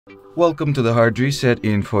Welcome to the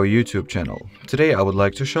HardReset.Info YouTube channel. Today I would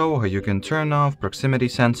like to show how you can turn off proximity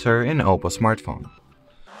sensor in Oppo smartphone.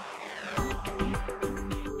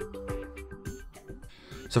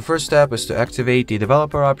 So first step is to activate the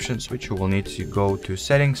developer options, which you will need to go to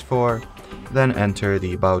settings for, then enter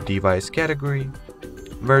the about device category,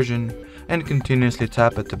 version, and continuously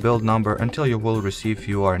tap at the build number until you will receive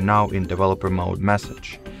 "you are now in developer mode"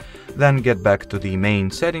 message. Then get back to the main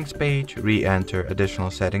settings page, re-enter additional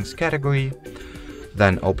settings category,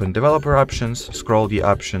 then open developer options, scroll the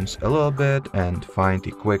options a little bit and find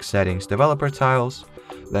the quick settings developer tiles,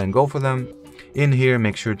 then go for them. In here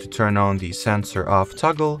make sure to turn on the sensor off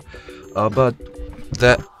toggle, but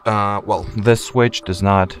this switch does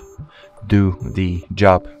not do the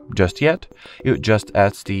job just yet. It just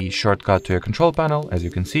adds the shortcut to your control panel, as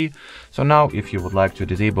you can see. So now if you would like to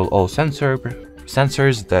disable all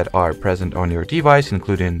sensors that are present on your device,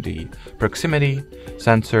 including the proximity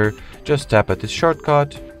sensor, just tap at this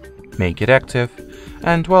shortcut, make it active,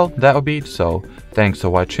 and well, that will be it. So thanks for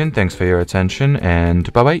watching, thanks for your attention,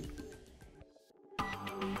 and bye bye.